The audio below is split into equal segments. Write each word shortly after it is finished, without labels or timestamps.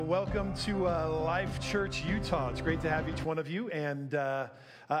Welcome to Life Church Utah. It's great to have each one of you. And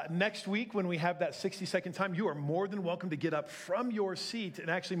next week, when we have that 60-second time, you are more than welcome to get up from your seat and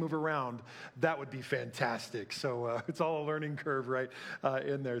actually move around. That would be fantastic. So it's all a learning curve right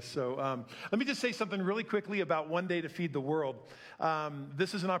in there. So let me just say something really quickly about One Day to Feed the World.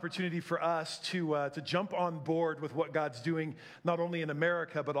 This is an opportunity for us to jump on board with what God's doing, not only in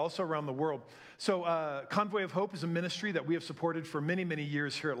America, but also around the world. So Convoy of Hope is a ministry that we have supported for many, many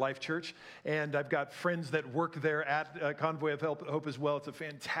years here at Life Church. And I've got friends that work there at Convoy of Hope as well. It's a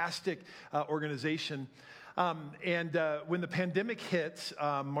fantastic organization. And when the pandemic hit,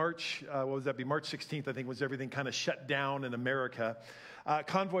 March 16th, I think, was everything kind of shut down in America.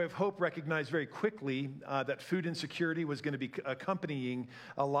 Convoy of Hope recognized very quickly that food insecurity was going to be accompanying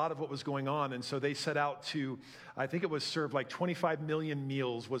a lot of what was going on. And so they set out to, I think it was serve like 25 million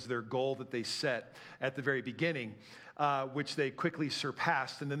meals was their goal that they set at the very beginning, which they quickly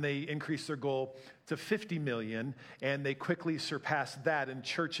surpassed. And then they increased their goal to 50 million, and they quickly surpassed that, and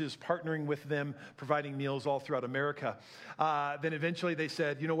churches partnering with them, providing meals all throughout America. Then eventually they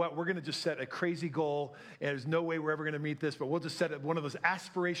said, you know what, we're going to just set a crazy goal, and there's no way we're ever going to meet this, but we'll just set one of those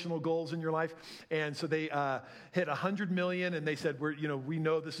aspirational goals in your life. And so they hit 100 million, and they said, we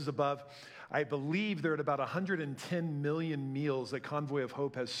know this is above. I believe they're at about 110 million meals that Convoy of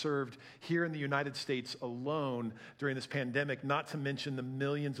Hope has served here in the United States alone during this pandemic, not to mention the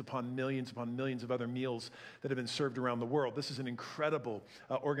millions upon millions upon millions of other meals that have been served around the world. This is an incredible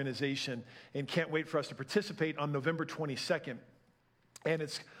organization, and can't wait for us to participate on November 22nd. And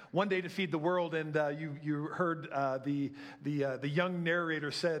it's One Day to Feed the World, and you heard the young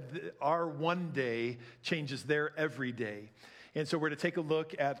narrator said, our one day changes their every day. And so we're to take a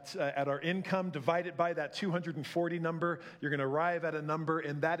look at our income, divide it by that 240 number. You're going to arrive at a number,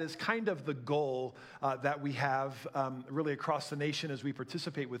 and that is kind of the goal that we have really across the nation as we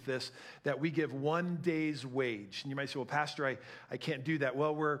participate with this, that we give 1 day's wage. And you might say, well, Pastor, I can't do that.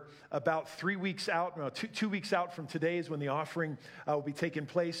 Well, we're about 3 weeks out, 2 weeks out from today is when the offering will be taking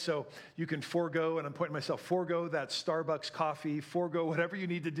place. So you can forego, and I'm pointing myself, forego that Starbucks coffee, forego whatever you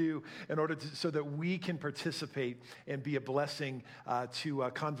need to do in order so that we can participate and be a blessing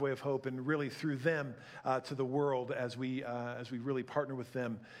to Convoy of Hope, and really through them to the world as we really partner with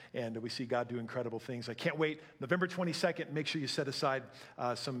them, and we see God do incredible things. I can't wait. November 22nd, make sure you set aside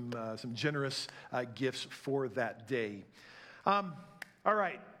some generous gifts for that day. All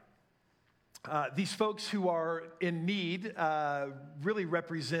right. These folks who are in need really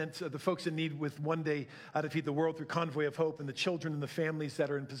represent the folks in need with One Day to Feed the World through Convoy of Hope, and the children and the families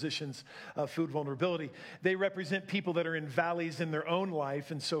that are in positions of food vulnerability. They represent people that are in valleys in their own life.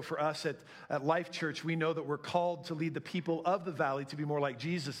 And so for us at Life Church, we know that we're called to lead the people of the valley to be more like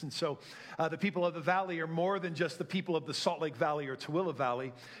Jesus. And so the people of the valley are more than just the people of the Salt Lake Valley or Tooele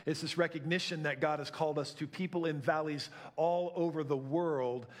Valley. It's this recognition that God has called us to people in valleys all over the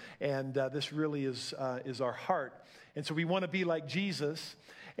world. And this really is our heart. And so we want to be like Jesus.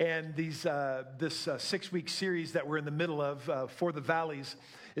 And this 6-week series that we're in the middle of for the valleys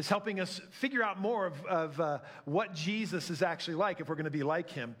is helping us figure out more of what Jesus is actually like if we're going to be like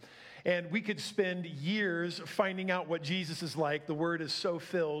him. And we could spend years finding out what Jesus is like. The Word is so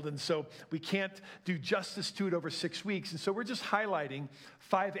filled, and so we can't do justice to it over 6 weeks. And so we're just highlighting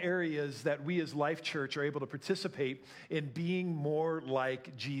 5 areas that we as Life Church are able to participate in being more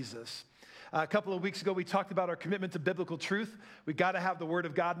like Jesus. A couple of weeks ago, we talked about our commitment to biblical truth. We've got to have the Word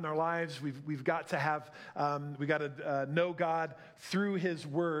of God in our lives. We've got to have, know God through His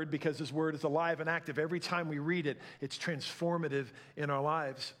Word, because His Word is alive and active. Every time we read it, it's transformative in our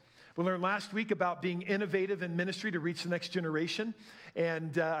lives. We learned last week about being innovative in ministry to reach the next generation.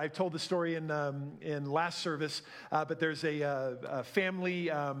 And I told the story in last service, but there's a family.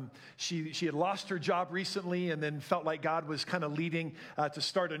 She had lost her job recently, and then felt like God was kind of leading to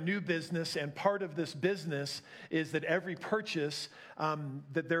start a new business. And part of this business is that every purchase,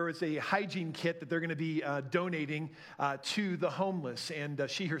 that there is a hygiene kit that they're going to be donating to the homeless. And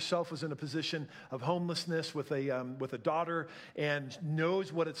she herself was in a position of homelessness with a daughter, and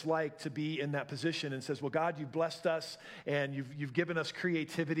knows what it's like to be in that position, and says, well, God, you've blessed us, and you've given us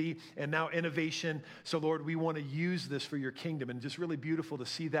creativity and now innovation. So Lord, we want to use this for your kingdom. And just really beautiful to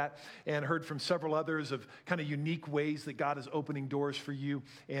see that, and heard from several others of kind of unique ways that God is opening doors for you,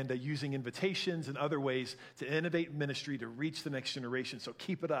 and using invitations and other ways to innovate ministry to reach the next generation. So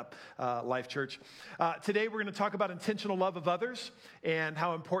keep it up, Life Church. Today we're going to talk about intentional love of others and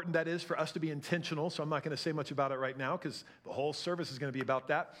how important that is for us to be intentional. So I'm not going to say much about it right now, because the whole service is going to be about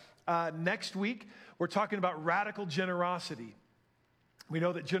that. Next week, we're talking about radical generosity. We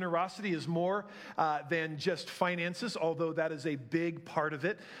know that generosity is more than just finances, although that is a big part of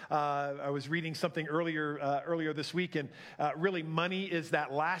it. I was reading something earlier this week, and really money is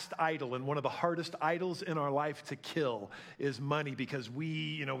that last idol, and one of the hardest idols in our life to kill is money, because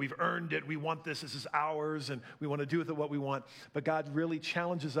we've earned it. We want this. This is ours, and we want to do with it what we want. But God really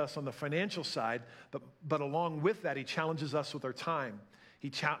challenges us on the financial side, but along with that, He challenges us with our time. He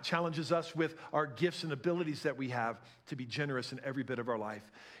challenges us with our gifts and abilities that we have to be generous in every bit of our life.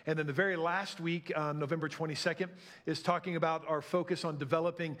 And then the very last week, on November 22nd, is talking about our focus on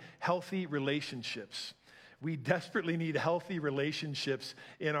developing healthy relationships. We desperately need healthy relationships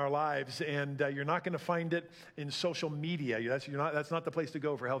in our lives, and you're not going to find it in social media. That's not the place to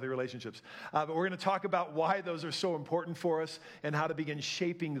go for healthy relationships. But we're going to talk about why those are so important for us and how to begin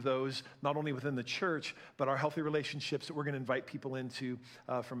shaping those, not only within the church, but our healthy relationships that we're going to invite people into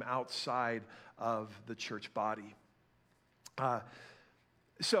from outside of the church body.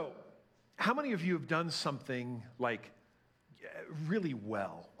 So, how many of you have done something like really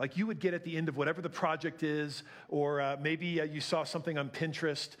well? Like you would get at the end of whatever the project is, or maybe you saw something on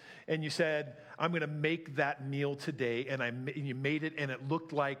Pinterest and you said, I'm going to make that meal today, and you made it and it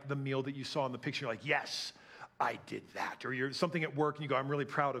looked like the meal that you saw in the picture. You're like, yes, I did that. Or you're something at work and you go, I'm really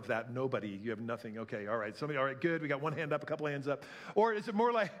proud of that. Nobody, you have nothing. Okay, all right. Somebody, all right, good. We got one hand up, a couple hands up. Or is it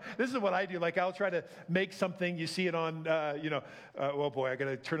more like, this is what I do. Like I'll try to make something, you see it on, oh boy, I got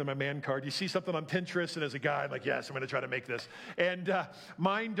to turn to my man card. You see something on Pinterest, and as a guy, I'm like, yes, I'm going to try to make this. And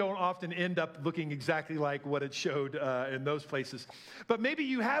mine don't often end up looking exactly like what it showed in those places. But maybe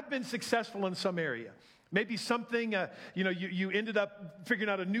you have been successful in some area. Maybe something, you ended up figuring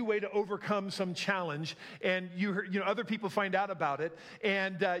out a new way to overcome some challenge, and other people find out about it,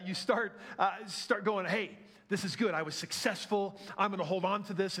 and you start going, hey, this is good. I was successful. I'm going to hold on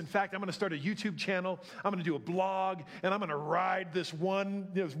to this. In fact, I'm going to start a YouTube channel. I'm going to do a blog, and I'm going to ride this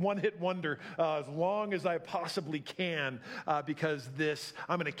one-hit wonder as long as I possibly can, because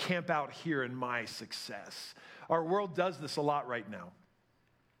I'm going to camp out here in my success. Our world does this a lot right now.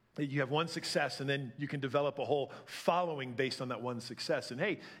 You have one success, and then you can develop a whole following based on that one success. And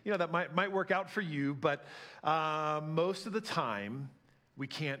hey, that might work out for you, but most of the time, we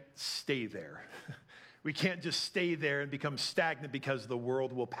can't stay there. We can't just stay there and become stagnant because the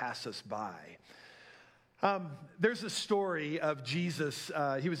world will pass us by. There's a story of Jesus.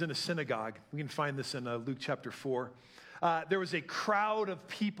 He was in a synagogue. We can find this in Luke chapter 4. There was a crowd of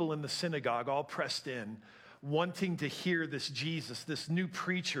people in the synagogue, all pressed in, wanting to hear this Jesus, this new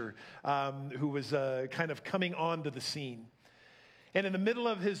preacher who was kind of coming onto the scene. And in the middle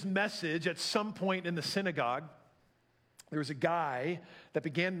of his message, at some point in the synagogue, there was a guy that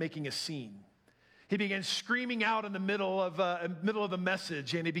began making a scene. He began screaming out in the middle of the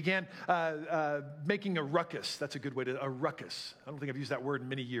message, and he began making a ruckus. That's a good way a ruckus. I don't think I've used that word in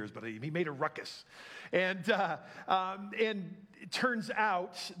many years, but he made a ruckus. And it turns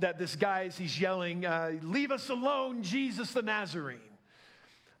out that this guy, as he's yelling, leave us alone, Jesus the Nazarene.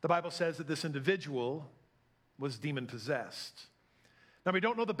 The Bible says that this individual was demon-possessed. Now, we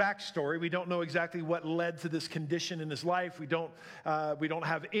don't know the backstory. We don't know exactly what led to this condition in his life. We don't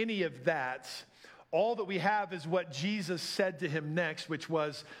have any of that. All that we have is what Jesus said to him next, which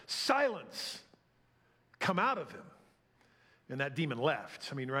was, silence, come out of him. And that demon left.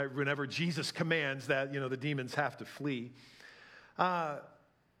 I mean, right, whenever Jesus commands that, the demons have to flee. The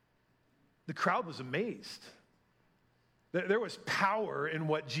crowd was amazed. There was power in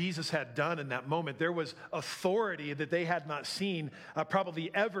what Jesus had done in that moment. There was authority that they had not seen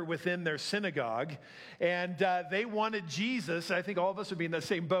probably ever within their synagogue. And they wanted Jesus. I think all of us would be in the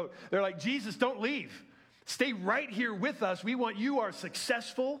same boat. They're like, Jesus, don't leave. Stay right here with us. You are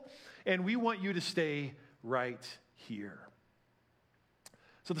successful, and we want you to stay right here.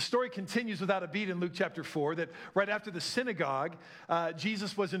 So the story continues without a beat in Luke chapter 4, that right after the synagogue,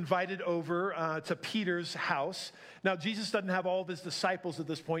 Jesus was invited over to Peter's house. Now, Jesus doesn't have all of his disciples at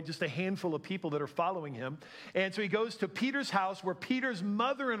this point, just a handful of people that are following him. And so he goes to Peter's house, where Peter's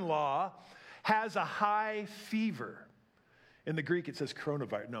mother-in-law has a high fever. In the Greek, it says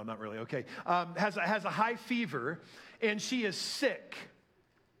coronavirus. No, not really. Okay. Has a high fever, and she is sick.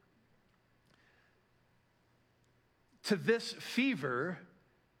 To this fever,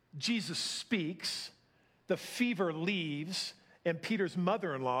 Jesus speaks, the fever leaves, and Peter's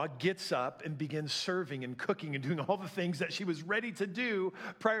mother-in-law gets up and begins serving and cooking and doing all the things that she was ready to do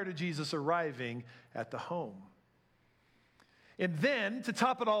prior to Jesus arriving at the home. And then, to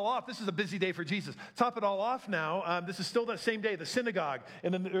top it all off, this is a busy day for Jesus. Top it all off now, this is still that same day, the synagogue.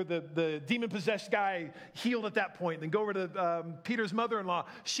 And then the demon-possessed guy healed at that point. Then go over to Peter's mother-in-law.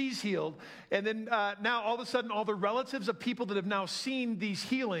 She's healed. And then now, all of a sudden, all the relatives of people that have now seen these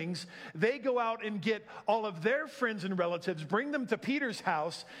healings, they go out and get all of their friends and relatives, bring them to Peter's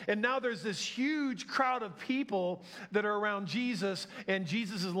house. And now there's this huge crowd of people that are around Jesus. And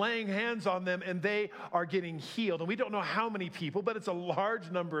Jesus is laying hands on them, and they are getting healed. And we don't know how many people, but it's a large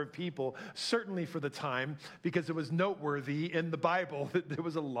number of people, certainly for the time, because it was noteworthy in the Bible that there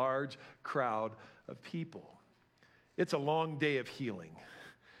was a large crowd of people. It's a long day of healing.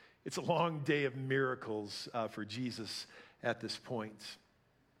 It's a long day of miracles for Jesus at this point.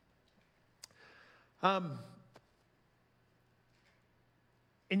 And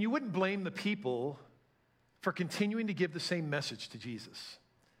you wouldn't blame the people for continuing to give the same message to Jesus.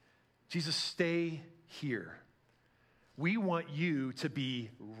 Jesus, stay here. We want you to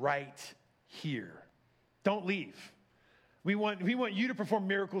be right here. Don't leave. We want you to perform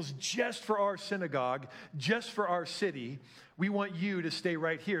miracles just for our synagogue, just for our city. We want you to stay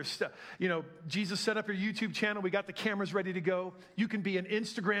right here. Jesus set up your YouTube channel. We got the cameras ready to go. You can be an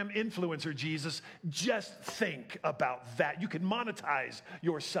Instagram influencer, Jesus. Just think about that. You can monetize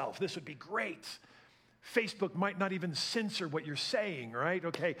yourself. This would be great. Facebook might not even censor what you're saying, right?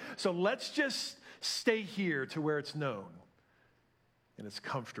 Okay, so let's just stay here to where it's known and it's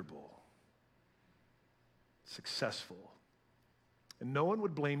comfortable, successful. And no one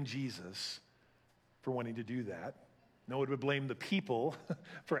would blame Jesus for wanting to do that. No one would blame the people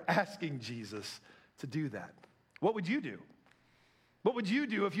for asking Jesus to do that. What would you do? What would you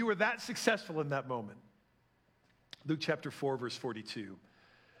do if you were that successful in that moment? Luke chapter 4, verse 42.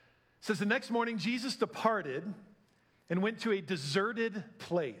 It says, the next morning Jesus departed and went to a deserted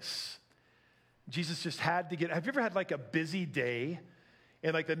place. Jesus just had to have you ever had like a busy day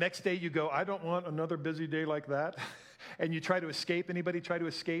and like the next day you go, I don't want another busy day like that. And you try to escape. Anybody try to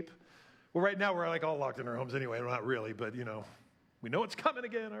escape? Well, right now we're like all locked in our homes anyway. Well, not really, but we know it's coming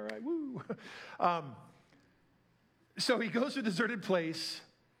again. All right, woo. So he goes to a deserted place.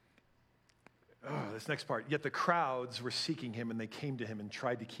 Oh, this next part. Yet the crowds were seeking him and they came to him and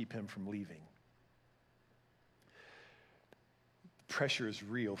tried to keep him from leaving. Pressure is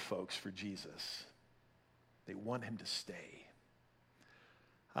real, folks, for Jesus. They want him to stay.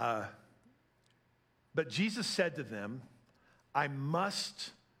 But Jesus said to them, I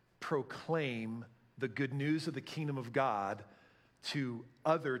must proclaim the good news of the kingdom of God to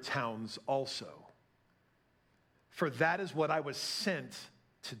other towns also. For that is what I was sent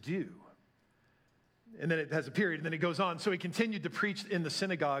to do. And then it has a period, and then it goes on. So he continued to preach in the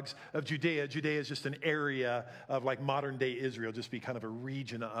synagogues of Judea. Judea is just an area of like modern day Israel, just be kind of a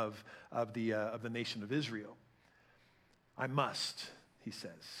region of the nation of Israel. I must, he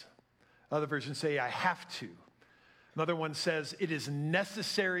says. Other versions say, I have to. Another one says, it is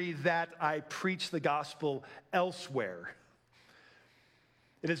necessary that I preach the gospel elsewhere.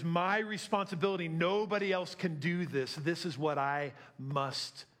 It is my responsibility. Nobody else can do this. This is what I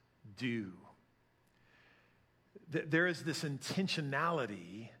must do. There is this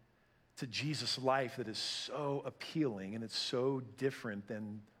intentionality to Jesus' life that is so appealing, and it's so different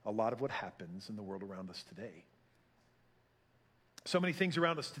than a lot of what happens in the world around us today. So many things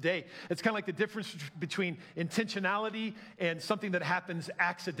around us today. It's kind of like the difference between intentionality and something that happens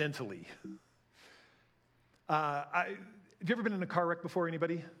accidentally. Have you ever been in a car wreck before,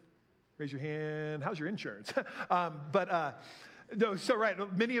 anybody? Raise your hand. How's your insurance? No, so right.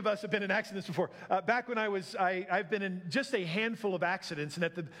 Many of us have been in accidents before. Back when I've been in just a handful of accidents, and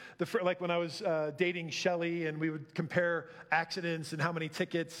at like when I was dating Shelly, and we would compare accidents and how many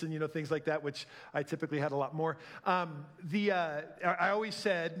tickets and things like that, which I typically had a lot more. I always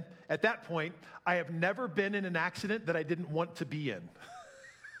said at that point, I have never been in an accident that I didn't want to be in.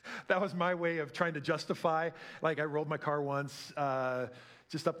 That was my way of trying to justify. Like I rolled my car once,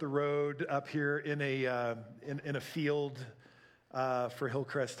 just up the road up here in a field. For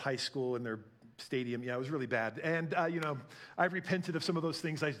Hillcrest High School in their stadium. Yeah, it was really bad. And, I've repented of some of those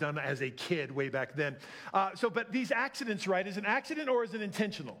things I've done as a kid way back then. But these accidents, right, is an accident or is it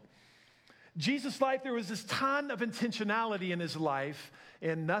intentional? Jesus' life, there was this ton of intentionality in his life,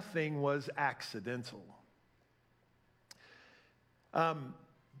 and nothing was accidental.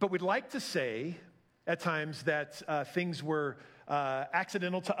 But we'd like to say at times that things were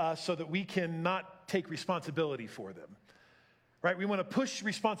accidental to us so that we cannot take responsibility for them. Right? We want to push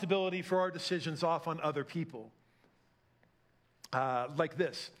responsibility for our decisions off on other people. Like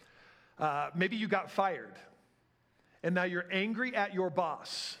this. Maybe you got fired, and now you're angry at your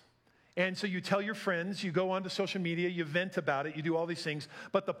boss, And so you tell your friends, you go onto social media, you vent about it, you do all these things.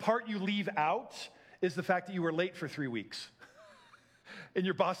 But the part you leave out is the fact that you were late for 3 weeks. And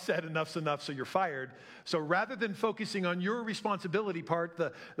your boss said enough's enough, so you're fired. So rather than focusing on your responsibility part,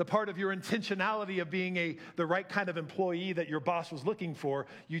 the part of your intentionality of being the right kind of employee that your boss was looking for,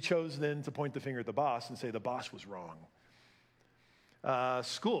 you chose then to point the finger at the boss and say the boss was wrong.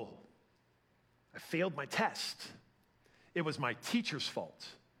 School. I failed my test. It was my teacher's fault.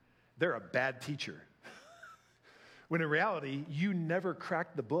 They're a bad teacher. When in reality, you never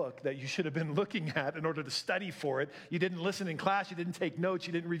cracked the book that you should have been looking at in order to study for it. You didn't listen in class, you didn't take notes,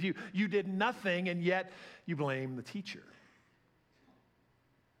 you didn't review. You did nothing, and yet you blame the teacher.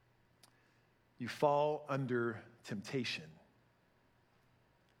 You fall under temptation.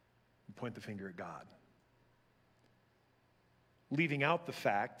 You point the finger at God. Leaving out the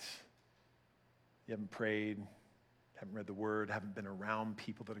fact you haven't prayed, haven't read the word, haven't been around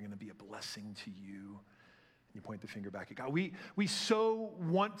people that are going to be a blessing to you. And you point the finger back at God. We so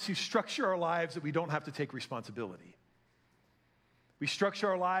want to structure our lives that we don't have to take responsibility. We structure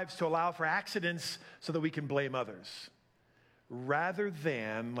our lives to allow for accidents so that we can blame others. Rather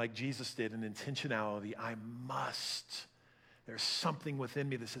than, like Jesus did, an intentionality, there's something within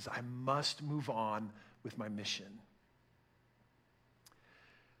me that says I must move on with my mission.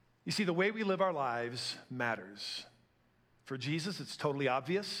 You see, the way we live our lives matters. For Jesus, it's totally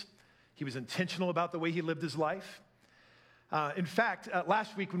obvious. He was intentional about the way he lived his life. In fact,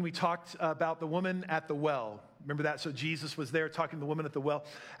 last week when we talked about the woman at the well, remember that? So Jesus was there talking to the woman at the well.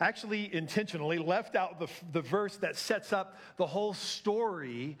 Actually, intentionally left out the verse that sets up the whole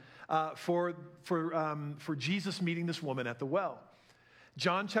story for Jesus meeting this woman at the well.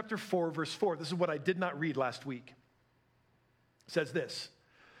 John chapter 4, verse 4. This is what I did not read last week. It says this,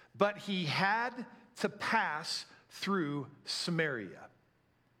 but he had to pass through Samaria.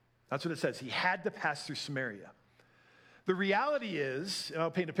 That's what it says. He had to pass through Samaria. The reality is, and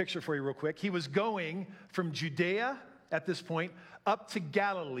I'll paint a picture for you real quick, he was going from Judea at this point up to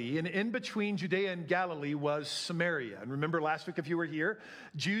Galilee, and in between Judea and Galilee was Samaria. And remember last week, if you were here,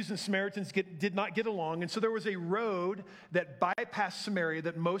 Jews and Samaritans did not get along, and so there was a road that bypassed Samaria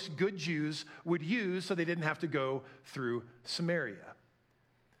that most good Jews would use so they didn't have to go through Samaria.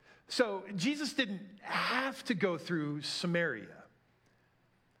 So Jesus didn't have to go through Samaria.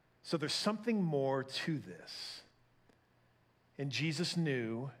 So there's something more to this. And Jesus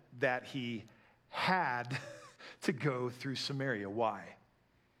knew that he had to go through Samaria. Why?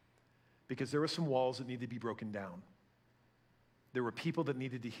 Because there were some walls that needed to be broken down. There were people that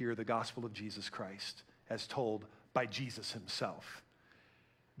needed to hear the gospel of Jesus Christ as told by Jesus himself.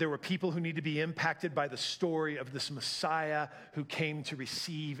 There were people who need to be impacted by the story of this Messiah who came to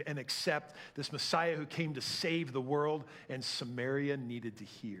receive and accept, this Messiah who came to save the world, and Samaria needed to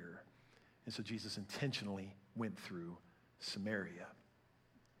hear. And so Jesus intentionally went through Samaria.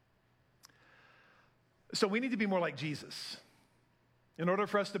 So we need to be more like Jesus. In order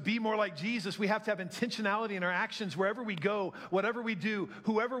for us to be more like Jesus, we have to have intentionality in our actions wherever we go, whatever we do,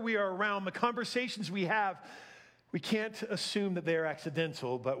 whoever we are around, the conversations we have. We can't assume that they are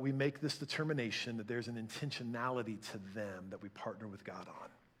accidental, but we make this determination that there's an intentionality to them that we partner with God on.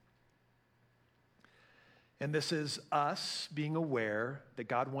 And this is us being aware that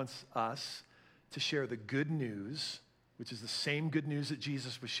God wants us to share the good news, which is the same good news that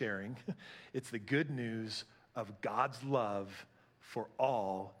Jesus was sharing. It's the good news of God's love for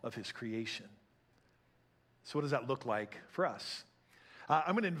all of his creation. So what does that look like for us?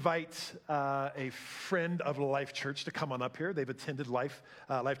 I'm going to invite a friend of Life Church to come on up here. They've attended Life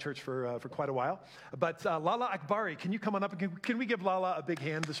Church for quite a while. But Lala Akbari, can you come on up? Can we give Lala a big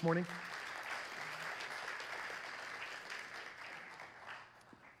hand this morning?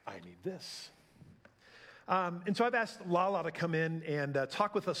 I need this. And so I've asked Lala to come in and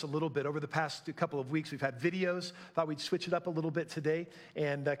talk with us a little bit. Over the past couple of weeks, we've had videos. Thought we'd switch it up a little bit today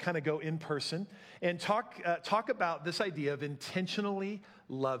and kind of go in person and talk about this idea of intentionally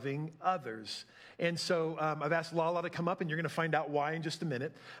loving others. And so I've asked Lala to come up, and you're going to find out why in just a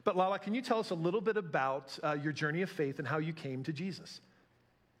minute. But Lala, can you tell us a little bit about your journey of faith and how you came to Jesus?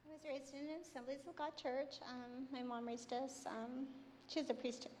 I was raised in an Assemblies of God church. My mom raised us. She was a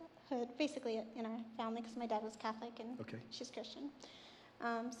priesthood, basically, in our family, because my dad was Catholic and she's Christian.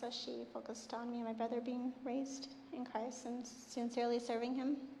 So she focused on me and my brother being raised in Christ and sincerely serving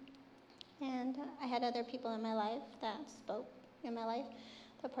him. And I had other people in my life that spoke in my life,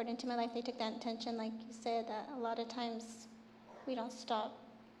 that poured into my life. They took that intention, like you said, that a lot of times we don't stop.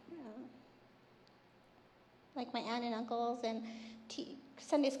 Like my aunt and uncles and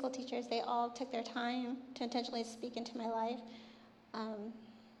Sunday school teachers, they all took their time to intentionally speak into my life.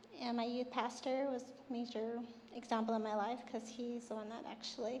 And my youth pastor was a major example in my life because he's the one that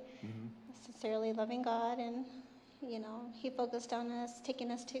actually sincerely loving God, and he focused on us,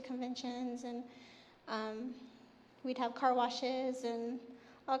 taking us to conventions, and we'd have car washes and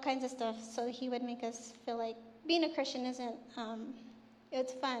all kinds of stuff. So he would make us feel like being a Christian isn't,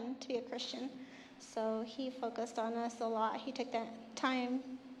 it's fun to be a Christian. So he focused on us a lot. He took that time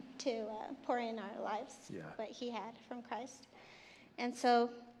to pour in our lives, what he had from Christ. And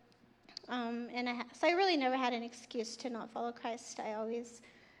so, so I really never had an excuse to not follow Christ. I always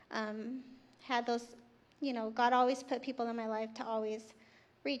had those, God always put people in my life to always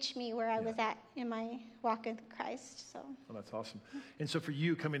reach me where I was at in my walk with Christ. So. Well, that's awesome. And so for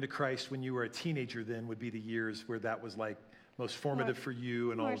you, coming to Christ when you were a teenager then would be the years where that was like most formative for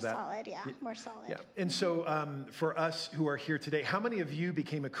you and all of that. More solid. Yeah. And so for us who are here today, how many of you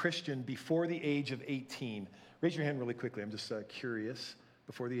became a Christian before the age of 18? Raise your hand really quickly. I'm just curious.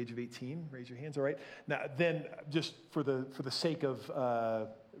 Before the age of 18, raise your hands. All right. Now, then, just for the sake of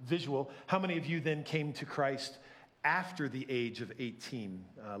visual, how many of you then came to Christ after the age of 18?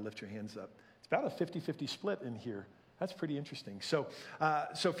 Lift your hands up. It's about a 50-50 split in here. That's pretty interesting. So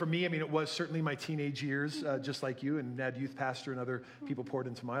for me, I mean, it was certainly my teenage years, just like you, and Ned, youth pastor, and other people poured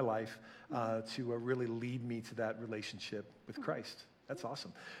into my life to really lead me to that relationship with Christ. That's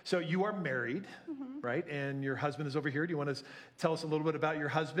awesome. So you are married, right? And your husband is over here. Do you want to tell us a little bit about your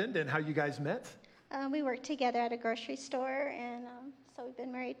husband and how you guys met? We worked together at a grocery store, and so we've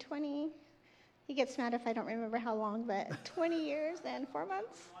been married 20. He gets mad if I don't remember how long, but 20 years and 4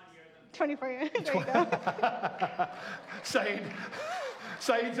 months. 24 years. There you go.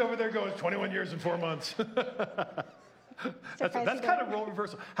 Saeed's over there going 21 years and 4 months. That's kind of role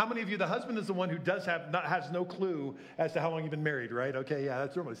reversal. How many of you, the husband is the one who has no clue as to how long you've been married, right? Okay, yeah,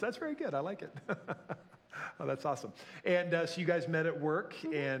 that's very good. I like it. Oh, that's awesome. And so you guys met at work,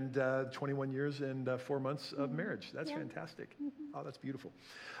 and 21 years and 4 months of marriage. That's fantastic. Oh, that's beautiful.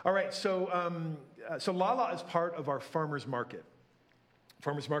 All right, so Lala is part of our farmers market.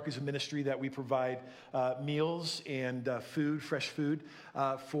 Farmers Market is a ministry that we provide meals and food, fresh food,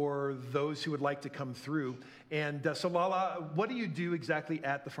 for those who would like to come through. And so Lala, what do you do exactly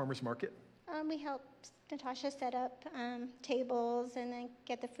at the Farmers Market? We help Natasha set up tables and then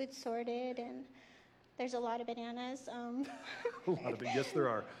get the food sorted, and there's a lot of bananas. Yes, there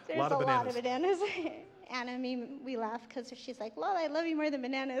are. There's a lot of bananas. Anna and me, we laugh because she's like, Lala, I love you more than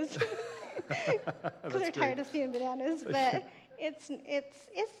bananas. Because they're tired of seeing bananas. But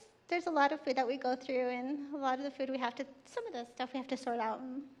there's a lot of food that we go through, and a lot of the food some of the stuff we have to sort out.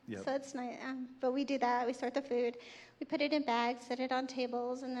 So it's nice. But we do that. We sort the food. We put it in bags, set it on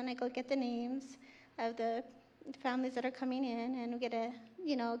tables, and then I go get the names of the families that are coming in, and we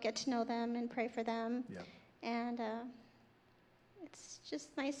get to know them and pray for them. And it's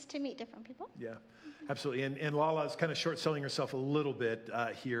just nice to meet different people. Yeah, absolutely. And Lala is kind of short selling herself a little bit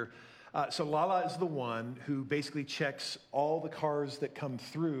here. So Lala is the one who basically checks all the cars that come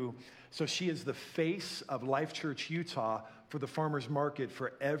through. So she is the face of Life Church Utah for the farmers market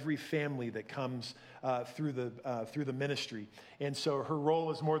for every family that comes through the ministry. And so her role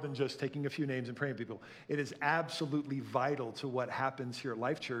is more than just taking a few names and praying for people. It is absolutely vital to what happens here at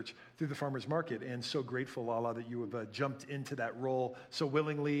Life Church through the farmers market. And so grateful, Lala, that you have jumped into that role so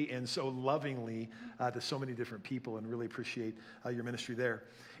willingly and so lovingly to so many different people, and really appreciate your ministry there.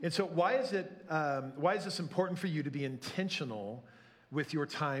 And so why is this important for you to be intentional with your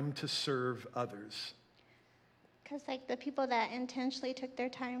time to serve others? Because the people that intentionally took their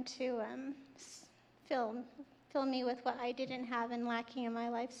time to fill me with what I didn't have and lacking in my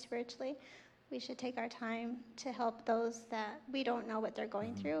life spiritually, we should take our time to help those that we don't know what they're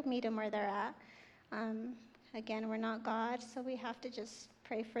going through, meet them where they're at. Again, we're not God, so we have to just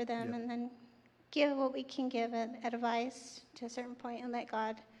pray for them and then give what we can give advice to a certain point and let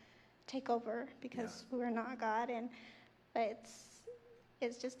God take over, because we're not God. But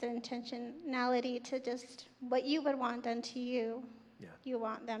it's just an intentionality to just what you would want done to you. You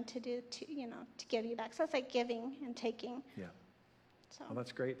want them to do to give you back. So it's like giving and taking. Yeah. So. Well,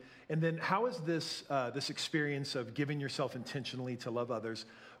 that's great. And then how is this experience of giving yourself intentionally to love others,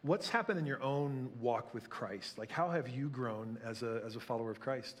 what's happened in your own walk with Christ? Like, how have you grown as a follower of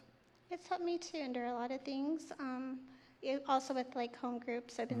Christ? It's helped me to endure a lot of things. Also with home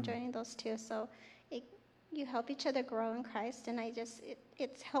groups, I've been joining those too. So you help each other grow in Christ, and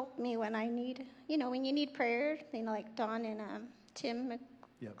it's helped me when I need, when you need prayer, like Dawn and Tim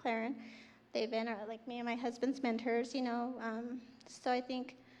McLaren, they've been like me and my husband's mentors, so I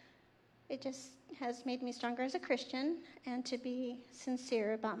think it just has made me stronger as a Christian, and to be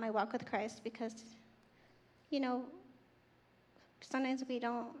sincere about my walk with Christ, because, sometimes we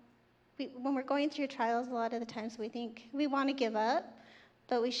don't when we're going through trials, a lot of the times we think we want to give up,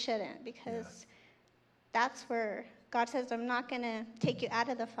 but we shouldn't, because that's where God says, I'm not going to take you out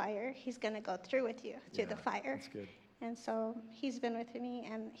of the fire. He's going to go through with you through the fire. That's good. And so he's been with me,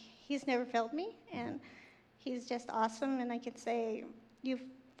 and he's never failed me, and he's just awesome. And I could say, you've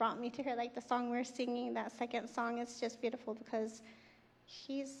brought me to here, like the song we're singing, that second song is just beautiful, because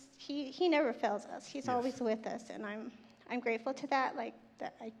he never fails us. He's always with us, and I'm grateful to that. Like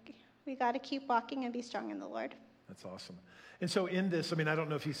that, we got to keep walking and be strong in the Lord. That's awesome. And so in this, I don't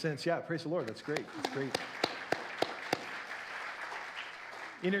know if you sense, praise the Lord. That's great. That's great.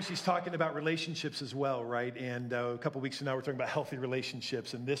 In here, she's talking about relationships as well, right? And a couple weeks from now, we're talking about healthy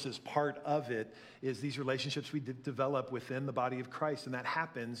relationships. And this is part of it, is these relationships we develop within the body of Christ. And that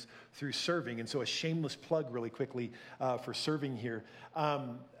happens through serving. And so a shameless plug really quickly for serving here.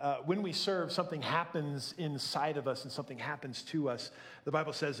 When we serve, something happens inside of us and something happens to us. The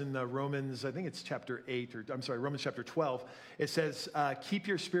Bible says in Romans, I think it's Romans chapter 12, it says, keep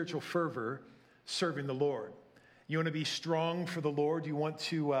your spiritual fervor serving the Lord. You want to be strong for the Lord. You want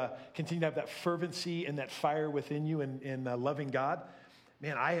to continue to have that fervency and that fire within you in loving God.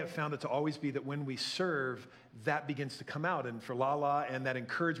 Man, I have found it to always be that when we serve, that begins to come out. And for Lala and that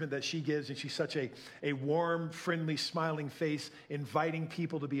encouragement that she gives, and she's such a warm, friendly, smiling face, inviting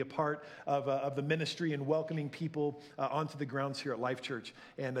people to be a part of the ministry and welcoming people onto the grounds here at Life Church.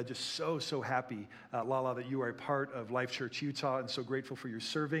 And just so happy, Lala, that you are a part of Life Church Utah, and so grateful for your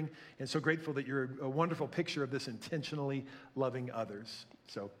serving, and so grateful that you're a wonderful picture of this intentionally loving others.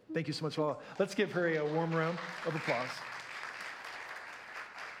 So thank you so much, Lala. Let's give her a warm round of applause.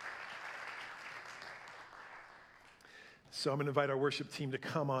 So I'm going to invite our worship team to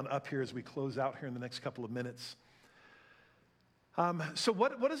come on up here as we close out here in the next couple of minutes. So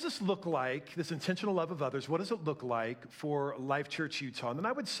what does this look like, this intentional love of others? What does it look like for Life Church Utah? And then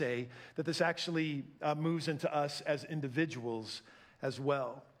I would say that this actually moves into us as individuals as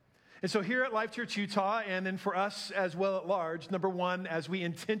well. And so here at Life Church Utah, and then for us as well at large, number one, as we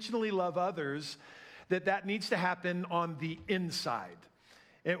intentionally love others, that needs to happen on the inside.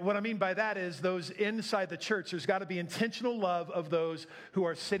 And what I mean by that is those inside the church, there's got to be intentional love of those who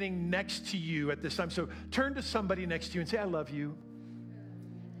are sitting next to you at this time. So turn to somebody next to you and say, I love you.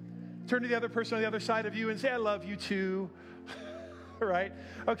 Turn to the other person on the other side of you and say, I love you too. Right?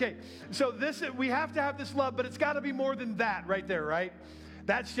 Okay, so we have to have this love, but it's got to be more than that right there, right?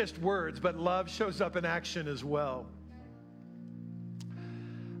 That's just words, but love shows up in action as well.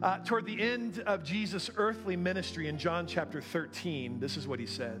 Toward the end of Jesus' earthly ministry in John chapter 13, this is what he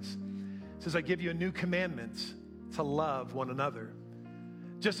says. He says, I give you a new commandment, to love one another.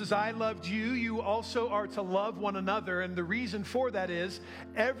 Just as I loved you, you also are to love one another. And the reason for that is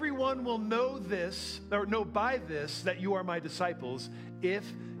everyone will know this, or know by this, that you are my disciples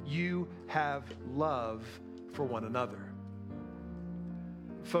if you have love for one another.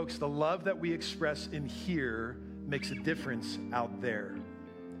 Folks, the love that we express in here makes a difference out there.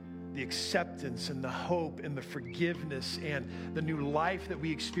 The acceptance and the hope and the forgiveness and the new life that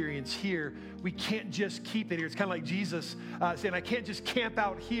we experience here, we can't just keep it here. It's kind of like Jesus saying, I can't just camp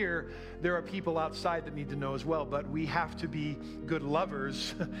out here. There are people outside that need to know as well, but we have to be good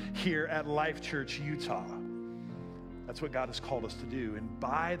lovers here at Life Church Utah. That's what God has called us to do. And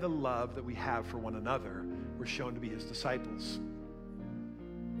by the love that we have for one another, we're shown to be his disciples.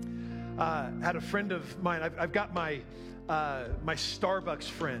 Had a friend of mine, I've got my Starbucks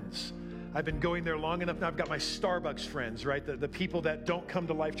friends. I've been going there long enough now. I've got my Starbucks friends, right? The people that don't come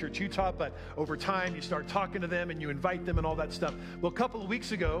to Life Church Utah, but over time you start talking to them and you invite them and all that stuff. Well, a couple of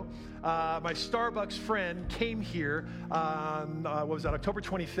weeks ago, my Starbucks friend came here on, October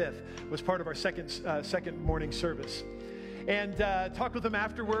 25th, was part of our second morning service. And talked with them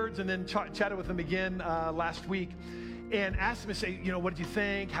afterwards, and then chatted with them again last week. And asked him to say, what did you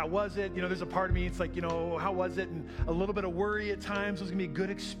think? How was it? There's a part of me, it's like, how was it? And a little bit of worry at times. It was going to be a good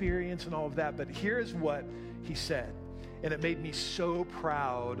experience and all of that. But here's what he said. And it made me so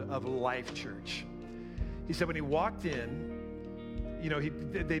proud of Life Church. He said when he walked in,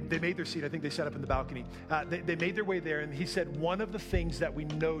 they made their seat. I think they sat up in the balcony. They made their way there. And he said one of the things that we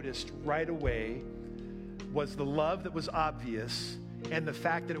noticed right away was the love that was obvious and the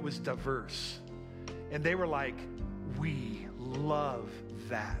fact that it was diverse. And they were like, we love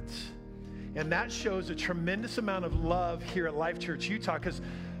that. And that shows a tremendous amount of love here at Life Church Utah, because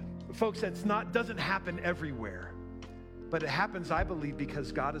folks, doesn't happen everywhere. But it happens, I believe,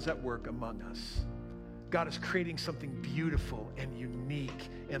 because God is at work among us. God is creating something beautiful and unique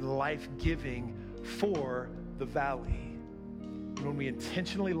and life-giving for the valley. And when we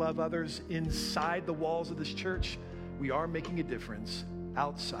intentionally love others inside the walls of this church, we are making a difference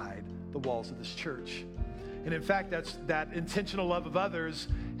outside the walls of this church. And in fact, that intentional love of others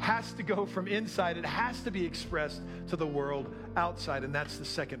has to go from inside. It has to be expressed to the world outside. And that's the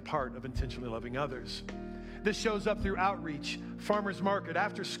second part of intentionally loving others. This shows up through outreach, farmers market,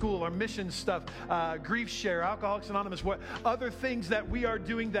 after school, our mission stuff, Grief Share, Alcoholics Anonymous, what other things that we are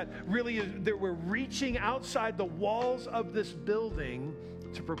doing that really is, that we're reaching outside the walls of this building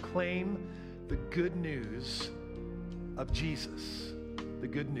to proclaim the good news of Jesus, the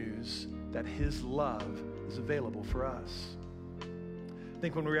good news that his love is available for us. I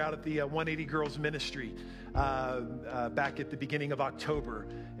think when we were out at the 180 Girls Ministry back at the beginning of October,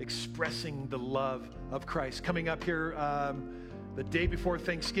 expressing the love of Christ. Coming up here the day before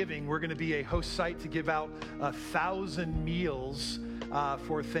Thanksgiving, we're going to be a host site to give out 1,000 meals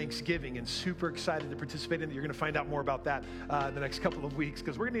for Thanksgiving, and super excited to participate in it. You're going to find out more about that the next couple of weeks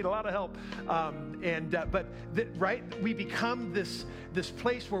because we're going to need a lot of help. We become this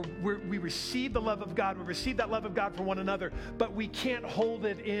place where we receive the love of God. We receive that love of God for one another, but we can't hold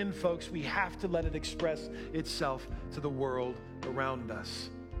it in, folks. We have to let it express itself to the world around us.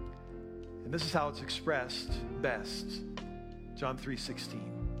 And this is how it's expressed best. John 3:16.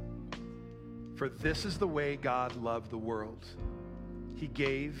 For this is the way God loved the world. He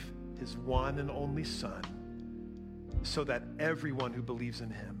gave his one and only Son so that everyone who believes in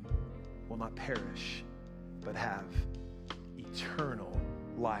him will not perish, but have eternal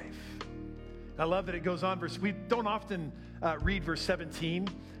life. I love that it goes on. We don't often read verse 17,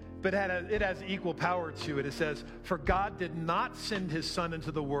 but it has equal power to it. It says, for God did not send his Son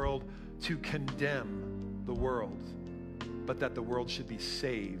into the world to condemn the world, but that the world should be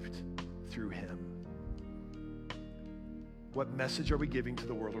saved through him. What message are we giving to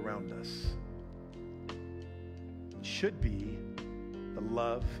the world around us? It should be the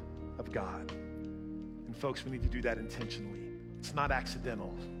love of God. And folks, we need to do that intentionally. It's not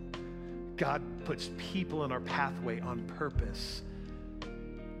accidental. God puts people in our pathway on purpose.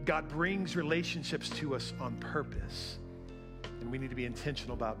 God brings relationships to us on purpose. And we need to be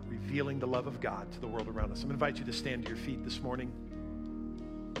intentional about revealing the love of God to the world around us. I'm going to invite you to stand to your feet this morning.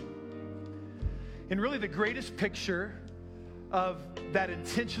 And really the greatest picture of that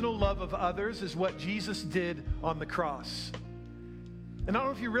intentional love of others is what Jesus did on the cross. And I don't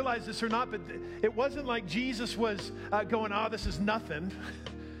know if you realize this or not, but it wasn't like Jesus was going, this is nothing.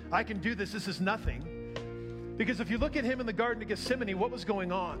 I can do this. This is nothing. Because if you look at him in the Garden of Gethsemane, what was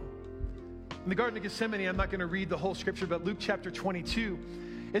going on? In the Garden of Gethsemane, I'm not going to read the whole scripture, but Luke chapter 22,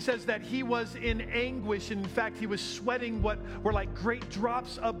 it says that he was in anguish. And in fact, he was sweating what were like great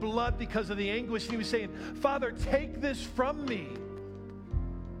drops of blood because of the anguish. And he was saying, Father, take this from me.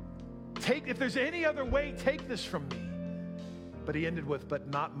 If there's any other way, take this from me. But he ended with, but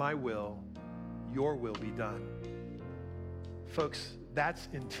not my will, your will be done. Folks, that's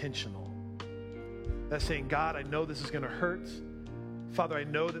intentional. That's saying, God, I know this is going to hurt. Father, I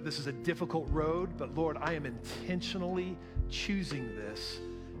know that this is a difficult road, but Lord, I am intentionally choosing this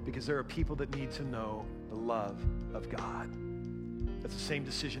because there are people that need to know the love of God. That's the same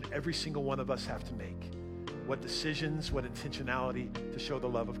decision every single one of us have to make. What decisions, what intentionality to show the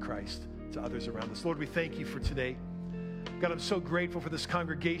love of Christ to others around us. Lord, we thank you for today. God, I'm so grateful for this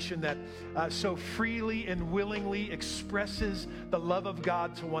congregation that so freely and willingly expresses the love of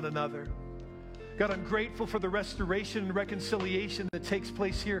God to one another. God, I'm grateful for the restoration and reconciliation that takes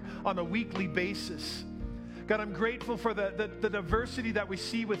place here on a weekly basis. God, I'm grateful for the diversity that we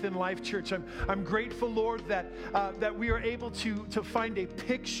see within Life Church. I'm grateful, Lord, that we are able to find a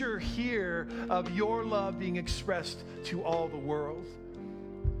picture here of your love being expressed to all the world.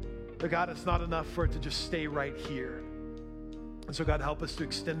 But God, it's not enough for it to just stay right here. And so, God, help us to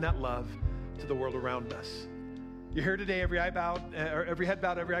extend that love to the world around us. You're here today, every head bowed,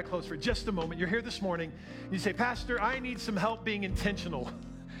 every eye closed for just a moment. You're here this morning, and you say, Pastor, I need some help being intentional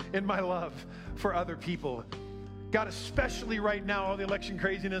in my love for other people. God, especially right now, all the election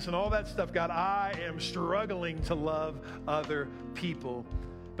craziness and all that stuff, God, I am struggling to love other people.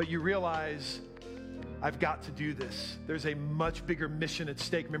 But you realize I've got to do this. There's a much bigger mission at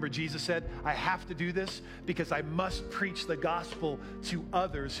stake. Remember, Jesus said, I have to do this because I must preach the gospel to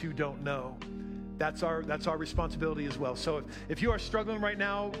others who don't know. That's our responsibility as well. So if you are struggling right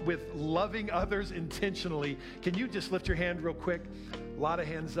now with loving others intentionally, can you just lift your hand real quick? A lot of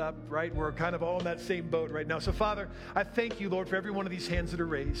hands up, right? We're kind of all in that same boat right now. So Father, I thank you, Lord, for every one of these hands that are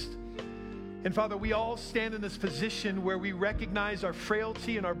raised. And Father, we all stand in this position where we recognize our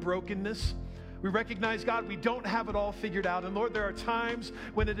frailty and our brokenness. We recognize, God, we don't have it all figured out. And Lord, there are times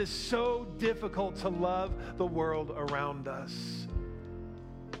when it is so difficult to love the world around us.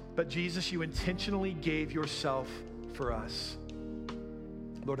 But Jesus, you intentionally gave yourself for us.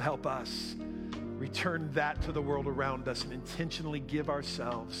 Lord, help us return that to the world around us and intentionally give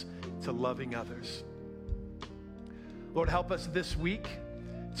ourselves to loving others. Lord, help us this week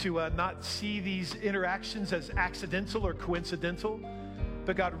to not see these interactions as accidental or coincidental,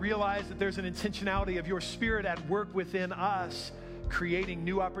 but God, realize that there's an intentionality of your Spirit at work within us, creating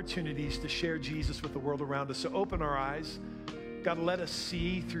new opportunities to share Jesus with the world around us. So open our eyes. God, let us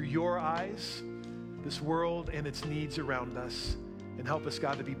see through your eyes this world and its needs around us. And help us,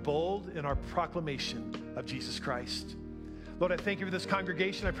 God, to be bold in our proclamation of Jesus Christ. Lord, I thank you for this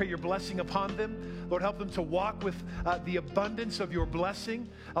congregation. I pray your blessing upon them. Lord, help them to walk with the abundance of your blessing.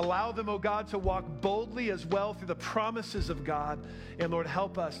 Allow them, oh God, to walk boldly as well through the promises of God. And Lord,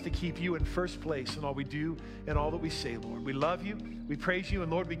 help us to keep you in first place in all we do and all that we say, Lord. We love you. We praise you.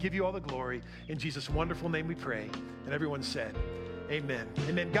 And Lord, we give you all the glory. In Jesus' wonderful name we pray. And everyone said, amen.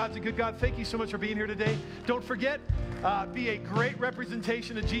 Amen. God's a good God. Thank you so much for being here today. Don't forget, be a great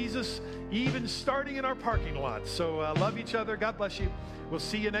representation of Jesus, even starting in our parking lot. So love each other. God bless you. We'll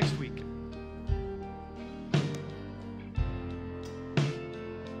see you next week.